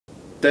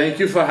Thank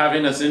you for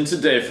having us in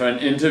today for an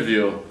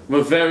interview.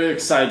 We're very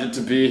excited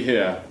to be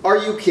here. Are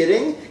you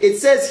kidding? It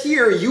says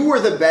here you were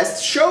the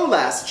best show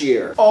last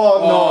year.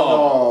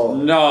 Oh,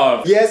 no.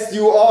 No. Yes,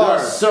 you are.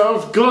 You're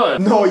so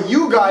good. No,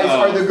 you guys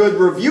are the good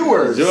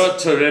reviewers. You're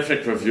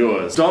terrific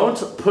reviewers.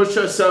 Don't push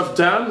yourself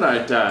down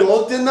like that.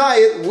 Don't deny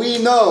it,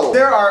 we know.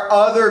 There are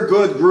other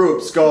good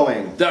groups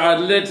going. There are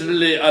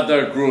literally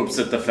other groups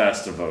at the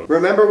festival.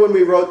 Remember when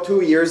we wrote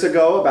 2 years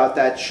ago about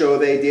that show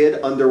they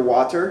did,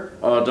 Underwater?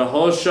 Oh, the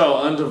whole show,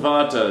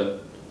 underwater.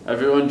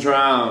 Everyone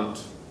drowned.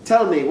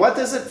 Tell me, what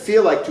does it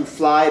feel like to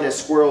fly in a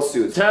squirrel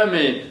suit? Tell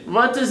me,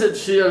 what does it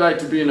feel like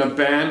to be in a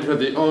band where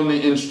the only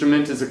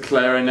instrument is a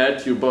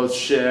clarinet you both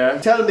share?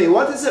 Tell me,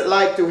 what is it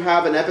like to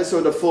have an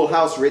episode of Full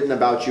House written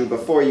about you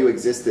before you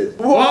existed?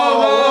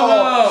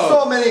 Whoa!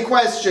 So many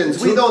questions,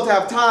 we don't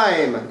have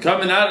time!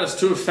 Coming at us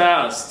too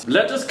fast.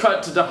 Let us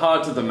cut to the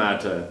heart of the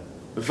matter.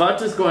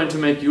 What is going to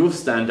make you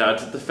stand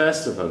out at the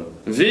festival?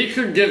 We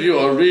could give you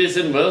a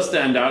reason we'll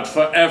stand out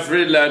for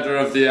every letter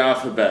of the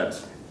alphabet.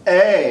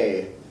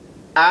 A.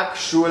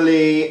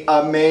 Actually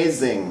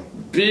amazing.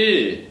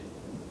 B.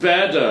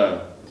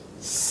 Better.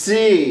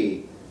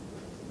 C.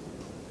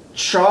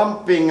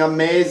 Chomping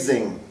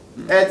amazing.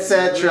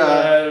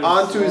 Etc.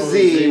 On to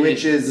Z,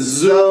 which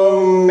is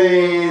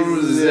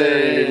Zoomazing.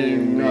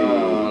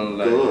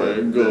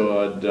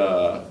 Good.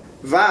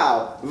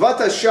 Wow, what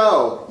a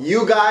show!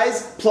 You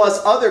guys, plus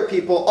other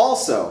people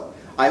also.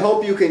 I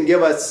hope you can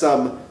give us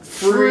some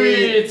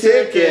free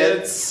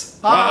tickets.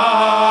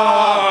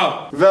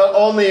 Ah! Well,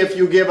 only if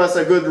you give us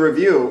a good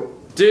review.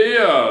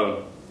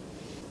 Deal.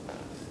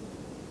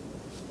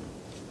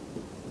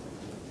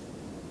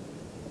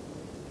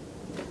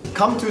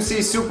 Come to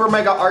see Super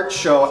Mega Art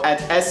Show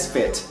at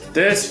SFIT.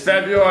 This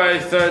February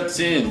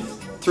 13th.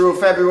 Through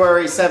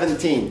February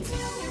 17th.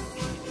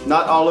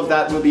 Not all of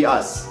that will be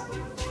us.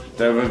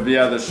 There will be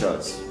other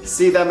shows.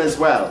 See them as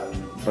well.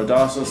 But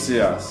also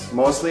see us.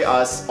 Mostly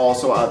us,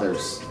 also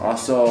others.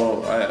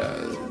 Also,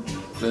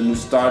 the new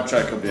Star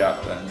Trek will be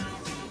out then.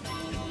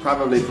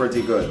 Probably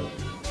pretty good.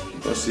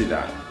 Go see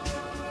that.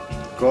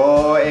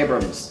 Go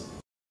Abrams.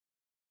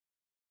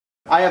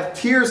 I have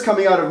tears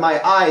coming out of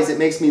my eyes. It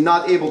makes me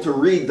not able to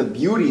read the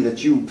beauty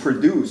that you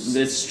produce.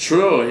 It's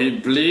true. He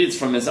bleeds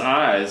from his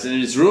eyes and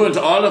he's ruined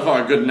all of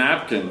our good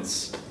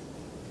napkins.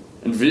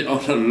 And we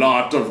own a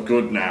lot of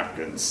good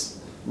napkins.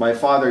 My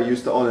father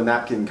used to own a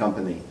napkin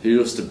company. He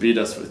used to beat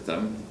us with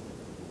them.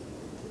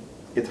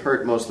 It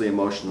hurt mostly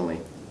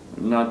emotionally.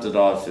 Not at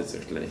all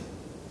physically.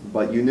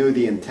 But you knew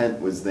the intent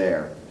was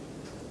there.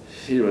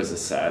 He was a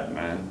sad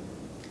man.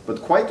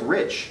 But quite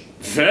rich.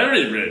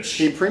 Very rich.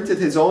 He printed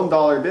his own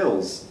dollar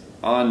bills.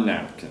 On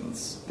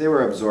napkins. They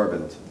were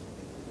absorbent.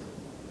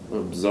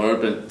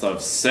 Absorbent of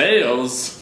sales.